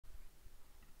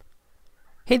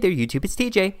Hey there YouTube, it's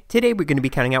TJ. Today we're going to be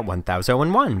counting out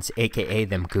 1001s, aka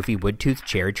them goofy wood-toothed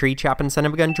cherry tree chopping son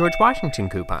of a gun George Washington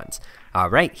coupons.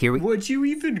 Alright, here we— What'd you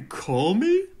even call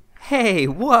me? Hey,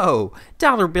 whoa!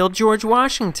 Dollar Bill George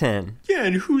Washington! Yeah,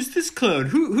 and who's this clown?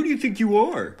 Who do you think you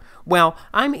are? Well,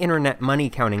 I'm internet money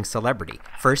counting celebrity.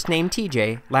 First name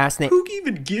TJ, last name— Who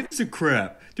even gives a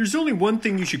crap? There's only one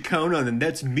thing you should count on, and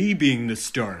that's me being the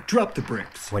star. Drop the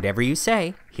bricks. Whatever you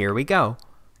say. Here we go.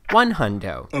 1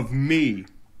 hundo. Of me.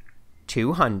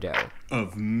 2 hundo.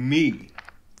 Of me.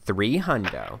 3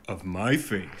 hundo. Of my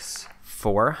face.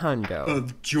 4 hundo.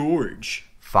 Of George.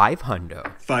 5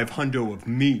 hundo. 5 hundo of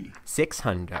me. 6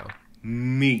 hundo.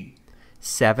 Me.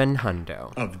 7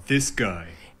 hundo. Of this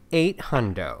guy. 8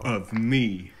 hundo. Of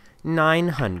me. 9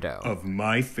 hundo. Of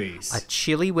my face. A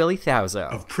chili willy thouso.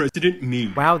 Of President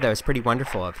Me. Wow, that was pretty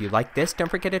wonderful. If you like this,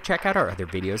 don't forget to check out our other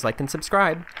videos, like and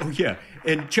subscribe. Oh yeah,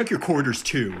 and check your quarters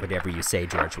too. Whatever you say,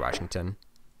 George Washington.